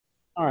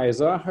All right,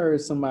 so I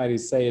heard somebody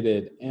say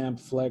that AMP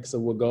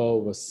Flexa will go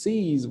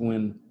overseas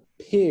when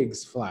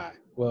pigs fly.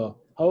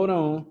 Well, hold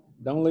on.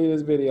 Don't leave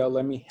this video.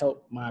 Let me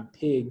help my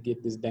pig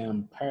get this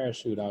damn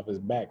parachute off his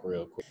back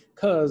real quick,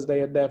 because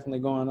they are definitely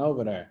going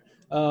over there.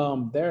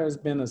 There has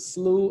been a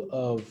slew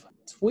of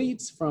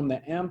tweets from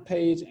the AMP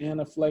page and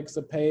the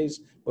Flexa page,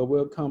 but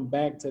we'll come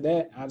back to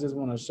that. I just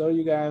want to show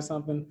you guys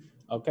something.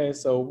 Okay,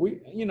 so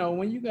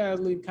when you guys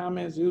leave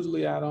comments,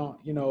 usually I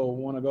don't,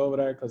 want to go over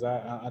there because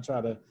I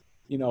try to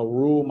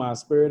rule my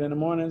spirit in the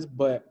mornings,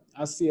 but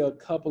I see a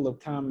couple of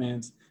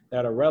comments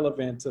that are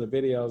relevant to the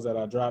videos that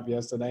I dropped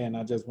yesterday, and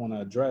I just want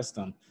to address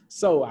them.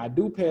 So I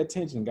do pay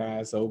attention,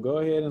 guys. So go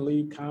ahead and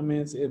leave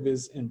comments if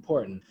it's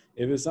important.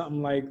 If it's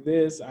something like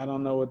this, I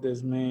don't know what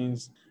this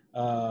means.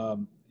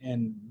 And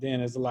then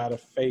there's a lot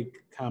of fake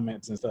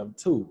comments and stuff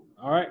too.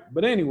 All right.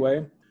 But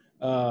anyway,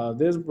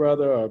 this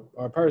brother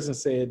or person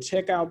said,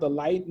 check out the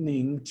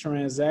Lightning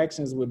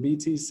transactions with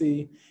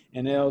BTC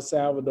and El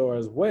Salvador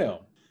as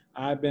well.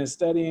 I've been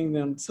studying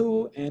them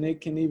too, and it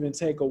can even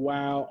take a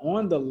while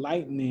on the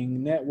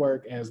Lightning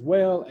network as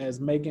well as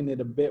making it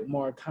a bit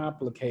more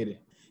complicated.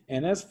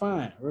 And that's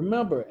fine.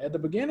 Remember, at the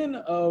beginning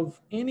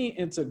of any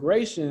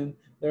integration,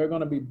 there are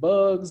going to be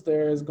bugs.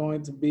 There's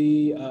going to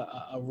be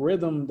a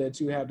rhythm that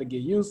you have to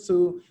get used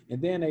to,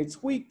 and then they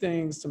tweak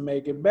things to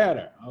make it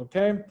better,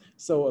 okay?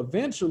 So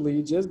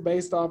eventually, just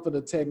based off of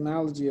the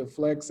technology of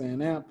Flexa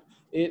and AMP,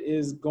 it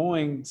is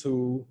going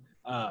to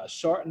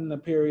shorten the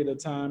period of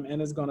time,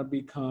 and it's going to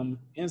become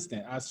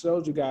instant. I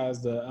showed you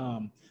guys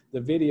the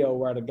video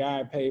where the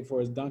guy paid for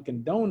his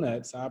Dunkin'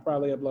 Donuts. I'll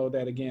probably upload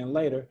that again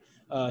later.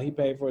 He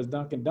paid for his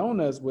Dunkin'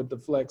 Donuts with the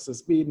Flexa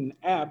Speeding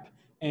app,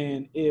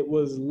 and it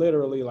was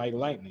literally like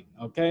lightning.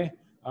 Okay.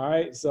 All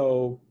right.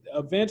 So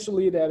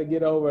eventually that'll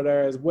get over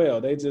there as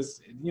well. They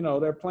just,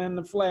 they're planting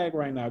the flag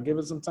right now. Give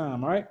it some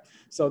time. All right.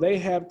 So they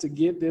have to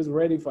get this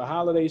ready for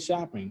holiday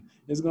shopping.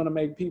 It's going to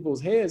make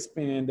people's heads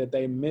spin that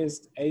they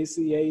missed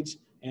ACH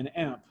and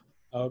AMP.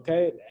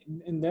 Okay.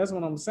 And that's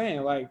what I'm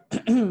saying. Like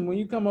when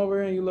you come over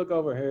here and you look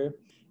over here,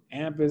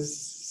 AMP is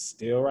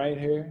still right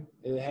here.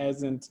 It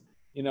hasn't,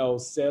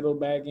 settled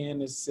back in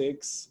to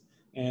 6.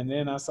 And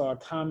then I saw a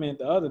comment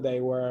the other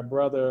day where a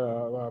brother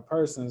or a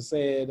person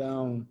said,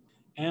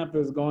 AMP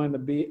is going to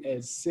be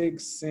at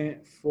 6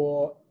 cents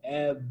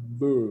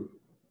forever.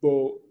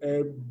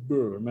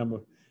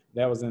 Remember,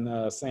 that was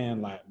in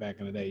Sandlot back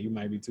in the day. You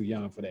might be too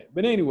young for that.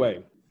 But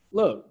anyway,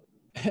 look,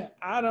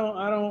 I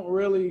don't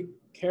really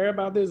care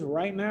about this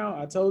right now.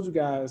 I told you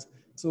guys,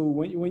 so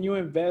when you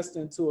invest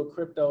into a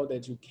crypto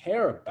that you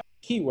care about,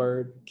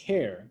 keyword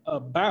care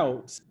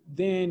about,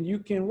 then you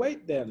can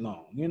wait that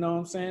long. You know what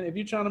I'm saying? If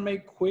you're trying to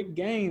make quick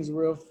gains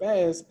real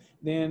fast,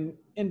 then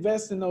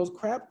invest in those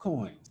crap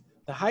coins,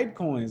 the hype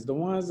coins, the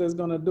ones that's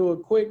going to do a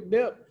quick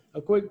dip,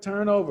 a quick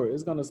turnover.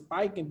 It's going to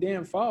spike and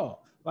then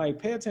fall. Like,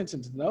 pay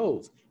attention to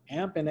those.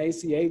 AMP and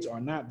ACH are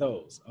not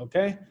those.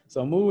 Okay.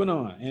 So moving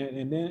on.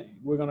 And then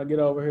we're going to get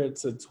over here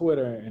to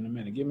Twitter in a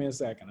minute. Give me a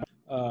second.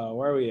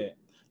 Where are we at?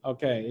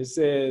 Okay. It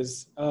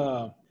says,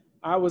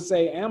 I would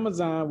say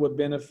Amazon would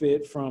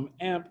benefit from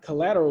AMP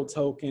collateral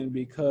token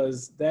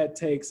because that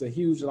takes a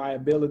huge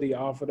liability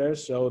off of their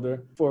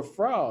shoulder for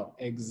fraud.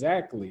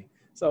 Exactly.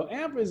 So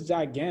AMP is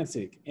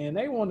gigantic, and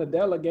they want to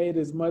delegate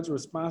as much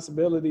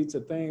responsibility to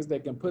things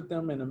that can put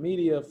them in the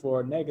media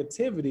for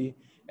negativity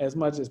as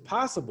much as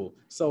possible.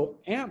 So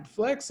AMP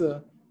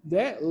Flexa,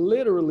 that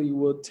literally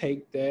will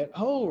take that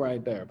hole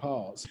right there.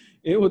 Pause.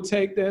 It will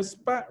take that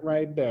spot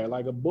right there,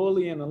 like a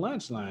bully in a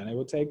lunch line. It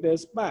will take that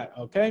spot.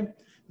 Okay.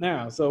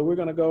 Now, so we're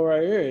going to go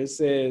right here. It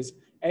says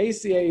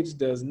ACH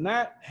does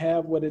not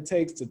have what it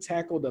takes to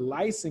tackle the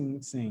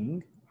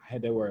licensing. I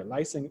had that word,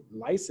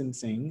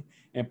 licensing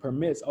and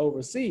permits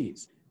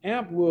overseas.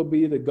 AMP will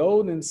be the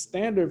golden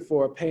standard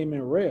for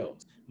payment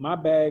rails. My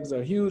bags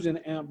are huge in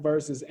AMP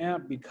versus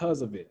AMP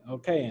because of it.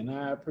 Okay, and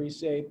I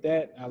appreciate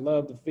that. I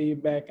love the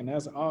feedback, and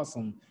that's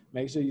awesome.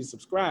 Make sure you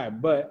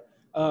subscribe. But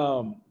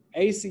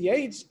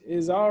ACH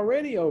is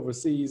already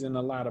overseas in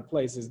a lot of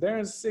places. They're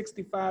in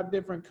 65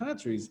 different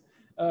countries.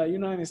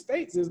 United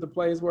States is the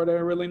place where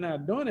they're really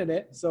not doing it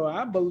at. So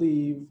I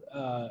believe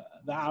the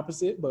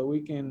opposite, but we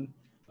can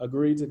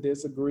agree to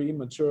disagree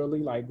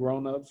maturely like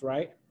grown-ups,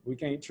 right? We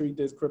can't treat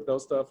this crypto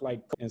stuff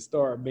like and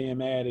start being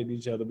mad at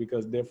each other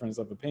because difference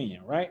of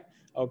opinion, right?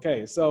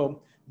 Okay,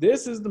 so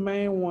this is the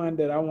main one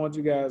that I want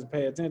you guys to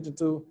pay attention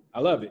to. I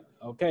love it.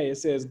 Okay, it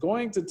says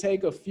going to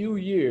take a few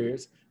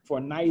years for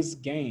nice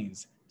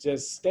gains.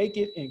 Just stake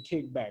it and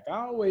kick back. I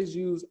always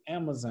use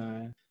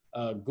Amazon,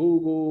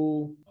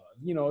 Google,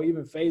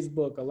 even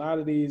Facebook, a lot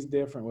of these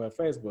different, well,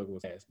 Facebook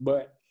was fast,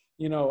 but,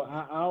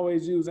 I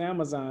always use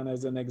Amazon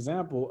as an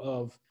example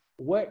of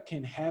what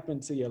can happen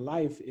to your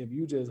life if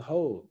you just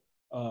hold,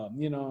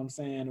 what I'm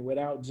saying,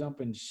 without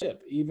jumping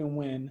ship, even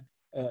when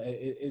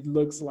it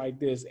looks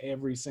like this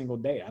every single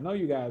day. I know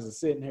you guys are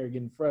sitting here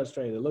getting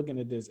frustrated, looking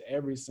at this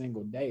every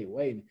single day,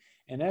 waiting.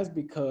 And that's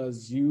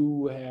because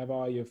you have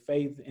all your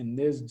faith in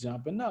this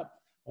jumping up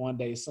one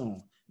day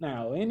soon.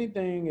 Now,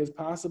 anything is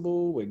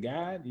possible with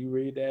God. You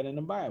read that in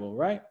the Bible,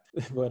 right?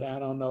 But I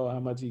don't know how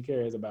much he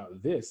cares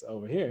about this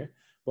over here.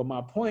 But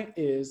my point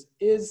is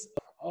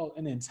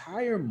an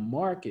entire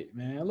market,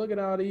 man. Look at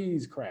all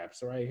these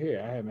craps right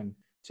here. I haven't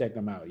checked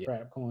them out yet,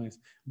 crap coins.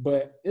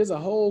 But there's a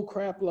whole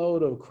crap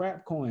load of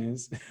crap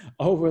coins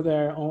over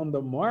there on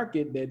the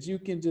market that you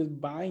can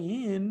just buy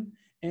in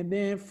and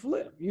then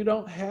flip. You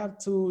don't have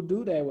to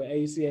do that with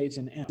ACH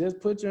and AMP. Just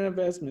put your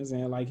investments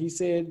in. Like he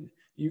said,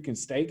 you can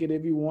stake it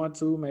if you want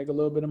to, make a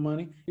little bit of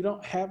money. You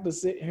don't have to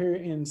sit here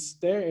and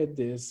stare at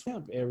this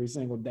AMP every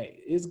single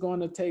day. It's going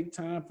to take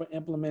time for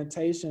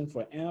implementation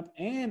for AMP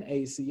and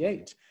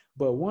ACH.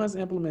 But once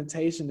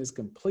implementation is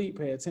complete,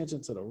 pay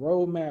attention to the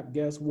roadmap.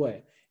 Guess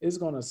what? It's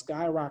going to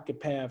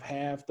skyrocket past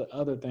half the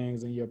other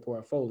things in your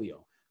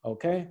portfolio.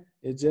 Okay?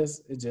 It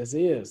just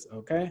is.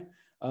 Okay?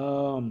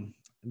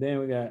 Then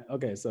we got,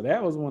 okay, so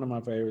that was one of my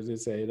favorites. It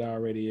said it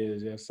already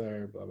is. Yes,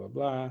 sir. Blah, blah,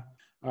 blah.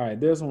 All right,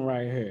 this one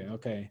right here.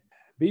 Okay.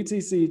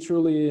 BTC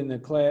truly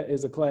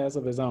is a class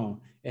of its own.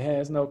 It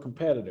has no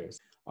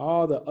competitors.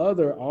 All the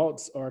other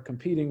alts are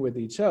competing with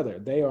each other.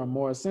 They are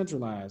more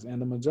centralized,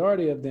 and the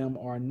majority of them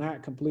are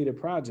not completed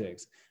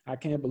projects. I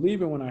can't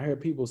believe it when I hear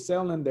people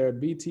selling their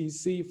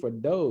BTC for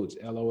Doge,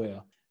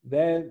 LOL.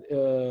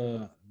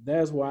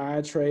 That's why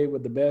I trade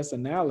with the best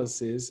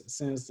analysis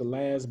since the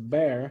last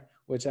bear,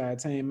 which I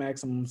attained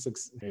maximum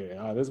success.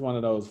 Yeah, this is one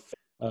of those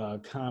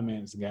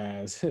comments,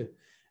 guys.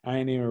 I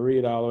ain't even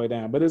read all the way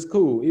down, but it's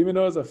cool. Even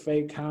though it's a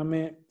fake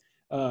comment,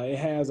 it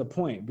has a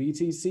point.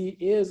 BTC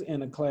is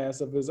in a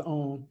class of its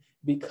own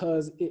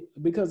because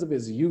of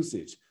its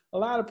usage. A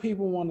lot of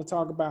people want to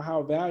talk about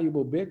how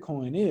valuable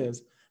Bitcoin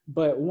is,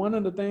 but one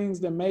of the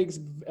things that makes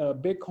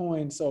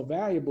Bitcoin so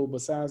valuable,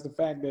 besides the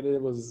fact that it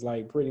was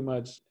like pretty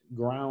much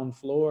ground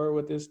floor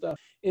with this stuff,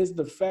 is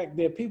the fact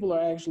that people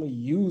are actually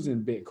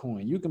using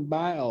Bitcoin. You can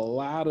buy a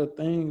lot of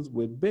things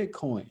with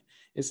Bitcoin.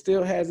 It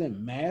still hasn't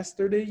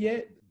mastered it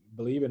yet.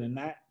 Believe it or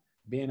not,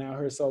 being out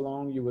here so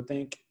long, you would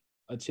think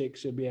a chick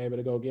should be able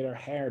to go get her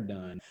hair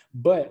done.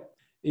 But,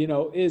 you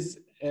know,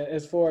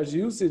 as far as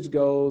usage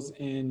goes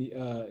and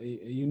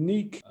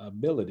unique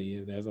ability,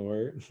 if that's a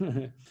word,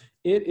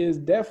 it is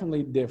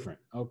definitely different,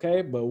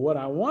 okay? But what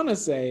I want to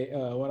say,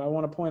 what I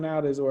want to point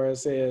out is where it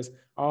says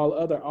all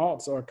other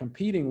alts are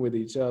competing with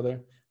each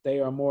other. They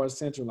are more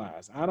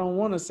centralized. I don't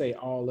want to say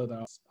all other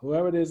alts.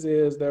 Whoever this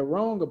is, they're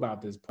wrong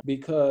about this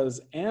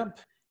because AMP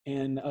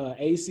and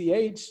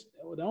ACH,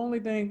 the only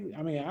thing,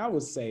 I mean, I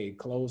would say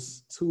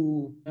close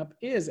to AMP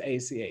is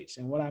ACH.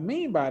 And what I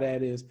mean by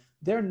that is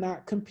they're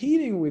not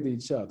competing with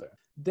each other.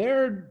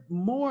 They're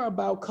more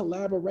about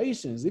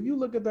collaborations. If you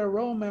look at their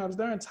roadmaps,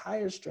 their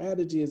entire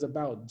strategy is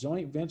about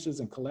joint ventures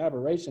and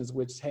collaborations,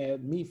 which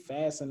had me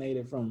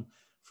fascinated from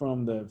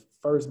the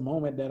first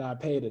moment that I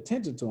paid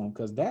attention to them,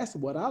 because that's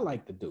what I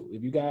like to do.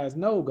 If you guys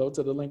know, go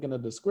to the link in the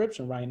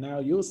description right now.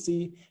 You'll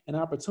see an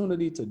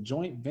opportunity to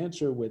joint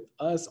venture with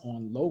us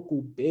on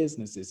local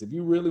businesses. If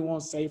you really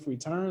want safe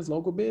returns,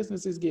 local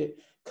businesses get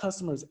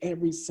customers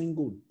every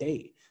single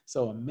day.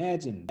 So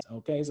imagine,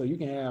 okay, so you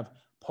can have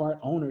part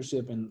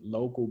ownership in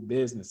local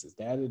businesses.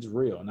 That is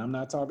real. And I'm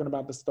not talking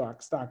about the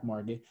stock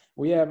market.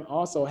 We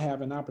also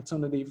have an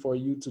opportunity for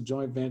you to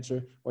joint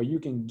venture where you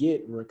can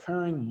get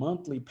recurring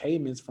monthly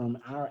payments from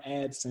our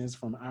AdSense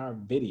from our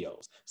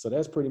videos. So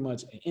that's pretty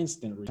much an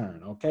instant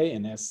return, okay?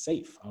 And that's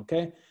safe,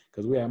 okay?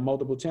 Because we have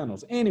multiple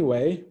channels.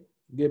 Anyway,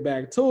 get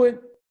back to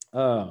it.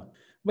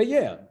 But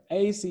yeah,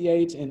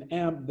 ACH and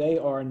AMP, they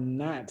are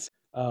not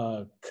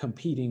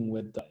competing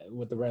with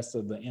the rest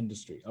of the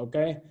industry,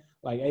 okay?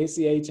 Like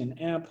ACH and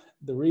AMP,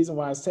 the reason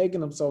why it's taking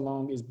them so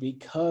long is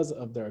because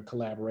of their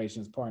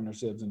collaborations,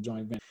 partnerships, and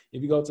joint ventures.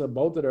 If you go to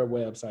both of their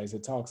websites,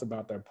 it talks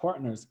about their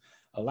partners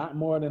a lot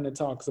more than it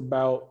talks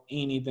about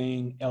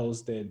anything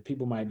else that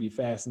people might be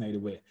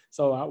fascinated with.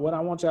 So what I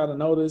want y'all to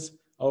notice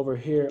over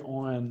here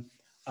on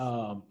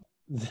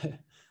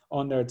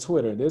on their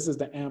Twitter, this is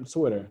the AMP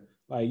Twitter.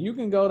 Like you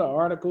can go to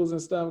articles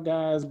and stuff,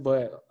 guys,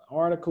 but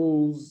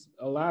articles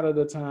a lot of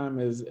the time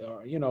is,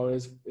 you know,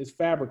 it's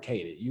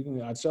fabricated.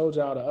 I showed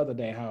y'all the other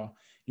day how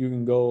you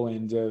can go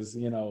and just,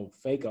 you know,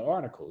 fake an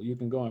article. You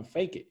can go and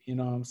fake it. You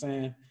know what I'm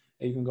saying?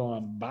 You can go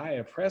and buy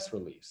a press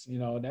release. You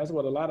know, that's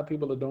what a lot of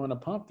people are doing to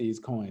pump these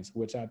coins,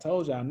 which I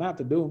told y'all not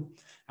to do.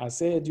 I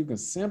said you can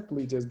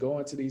simply just go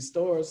into these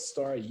stores,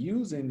 start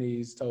using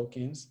these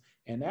tokens,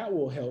 and that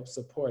will help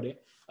support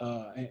it.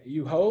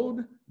 You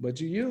hold, but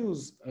you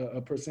use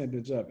a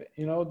percentage of it,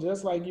 you know,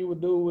 just like you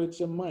would do with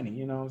your money.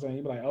 You know what I'm saying?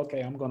 You'd be like,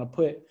 okay, I'm going to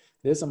put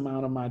this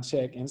amount of my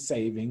check in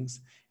savings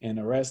and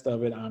the rest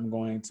of it, I'm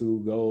going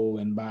to go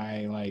and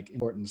buy like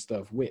important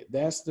stuff with.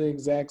 That's the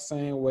exact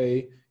same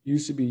way you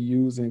should be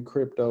using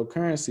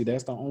cryptocurrency.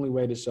 That's the only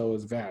way to show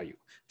its value.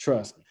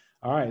 Trust me.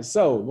 All right.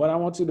 So what I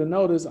want you to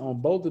notice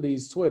on both of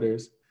these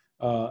Twitters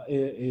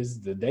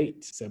is the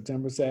date,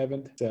 September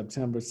 7th,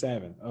 September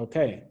 7th.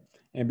 Okay.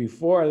 And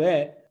before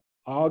that,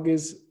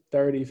 August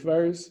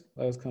 31st,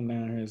 let's come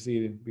down here and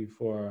see it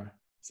before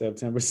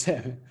September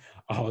 7th,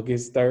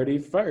 August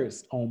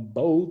 31st on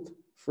both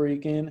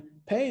freaking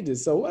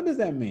pages. So what does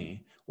that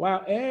mean?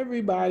 while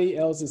everybody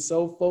else is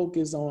so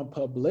focused on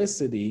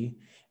publicity,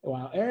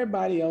 while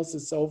everybody else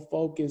is so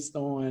focused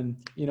on,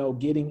 you know,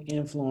 getting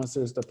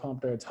influencers to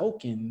pump their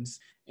tokens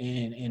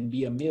and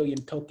be a million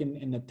token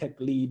in the tech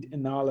lead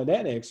and all of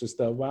that extra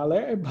stuff, while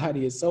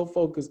everybody is so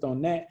focused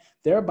on that,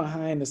 they're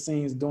behind the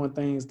scenes doing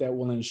things that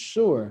will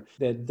ensure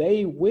that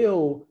they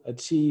will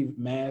achieve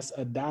mass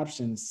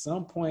adoption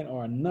some point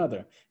or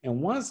another.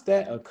 And once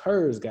that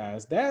occurs,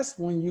 guys, that's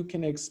when you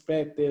can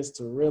expect this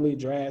to really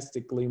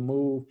drastically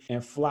move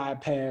and fly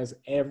past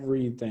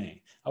everything.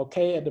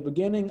 Okay, at the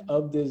beginning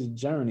of this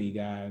journey,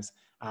 guys,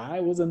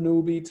 I was a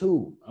newbie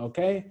too,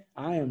 okay?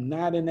 I am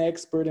not an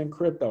expert in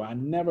crypto. I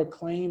never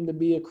claimed to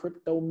be a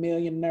crypto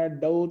millionaire,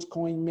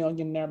 Dogecoin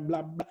millionaire,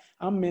 blah, blah.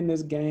 I'm in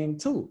this game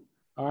too,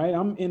 all right?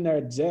 I'm in there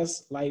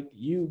just like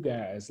you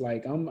guys.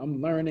 Like I'm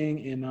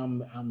learning and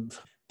I'm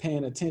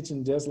paying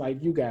attention just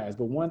like you guys.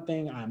 But one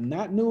thing I'm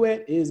not new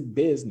at is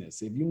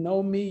business. If you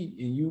know me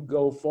and you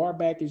go far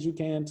back as you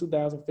can,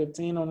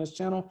 2015 on this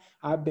channel,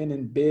 I've been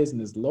in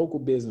business, local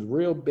business,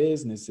 real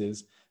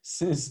businesses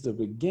since the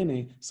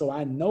beginning. So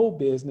I know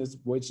business,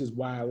 which is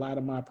why a lot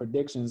of my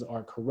predictions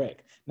are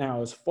correct.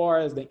 Now, as far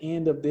as the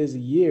end of this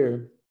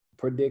year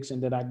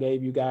prediction that I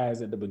gave you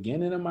guys at the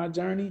beginning of my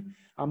journey,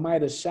 I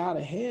might have shot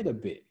ahead a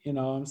bit. You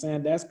know what I'm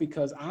saying? That's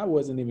because I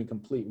wasn't even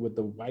complete with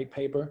the white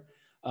paper.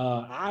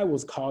 I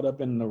was caught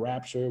up in the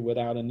rapture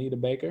without Anita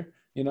Baker,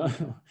 you know,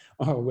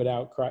 or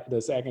without the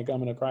second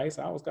coming of Christ.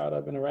 I was caught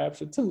up in the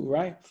rapture too,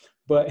 right?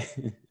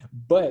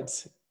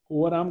 But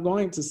what I'm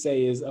going to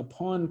say is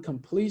upon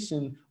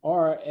completion,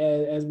 or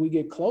as we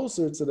get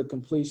closer to the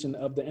completion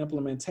of the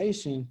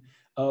implementation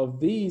of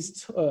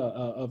these,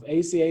 of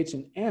ACH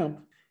and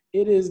AMP,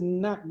 it is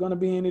not going to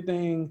be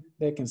anything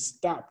that can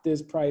stop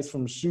this price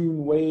from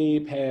shooting way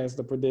past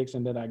the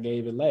prediction that I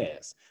gave it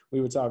last.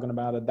 We were talking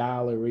about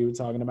 $1, we were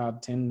talking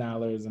about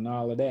 $10 and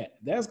all of that.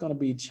 That's going to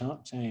be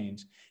chump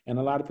change. And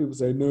a lot of people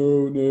say,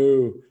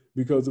 no,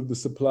 because of the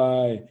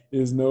supply,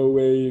 there's no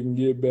way you can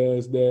get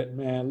past that.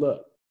 Man,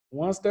 look,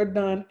 once they're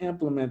done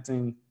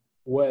implementing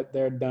what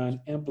they're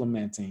done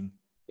implementing,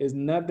 there's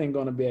nothing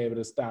going to be able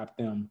to stop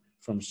them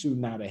from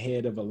shooting out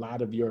ahead of a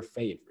lot of your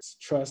favorites.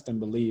 Trust and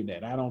believe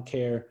that. I don't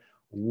care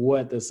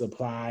what the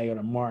supply or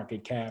the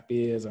market cap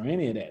is or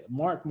any of that.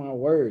 Mark my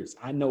words.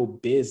 I know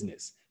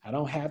business. I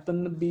don't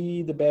happen to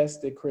be the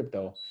best at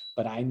crypto,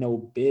 but I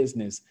know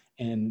business.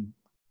 And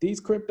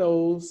these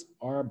cryptos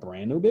are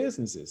brand new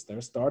businesses.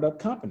 They're startup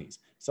companies.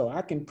 So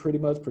I can pretty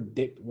much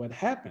predict what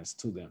happens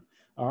to them,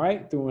 all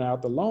right,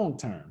 throughout the long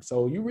term.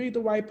 So you read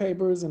the white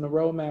papers and the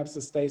roadmaps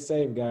to stay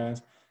safe,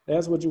 guys.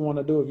 That's what you want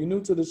to do. If you're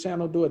new to the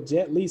channel, do a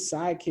Jet Li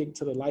sidekick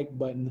to the like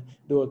button.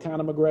 Do a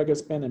Conor McGregor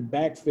spinning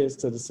back fist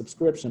to the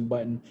subscription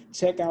button.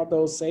 Check out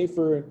those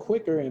safer and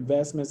quicker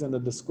investments in the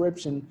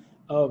description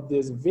of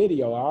this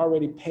video. I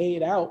already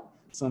paid out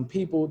some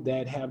people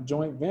that have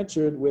joint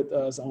ventured with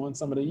us on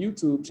some of the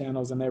YouTube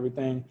channels and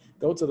everything.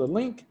 Go to the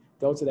link,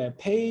 go to that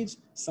page,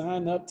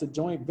 sign up to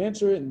joint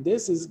venture, and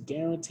this is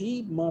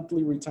guaranteed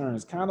monthly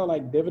returns, kind of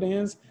like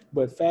dividends,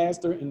 but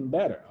faster and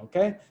better,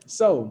 okay?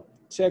 So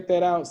check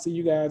that out. See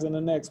you guys in the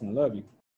next one. Love you.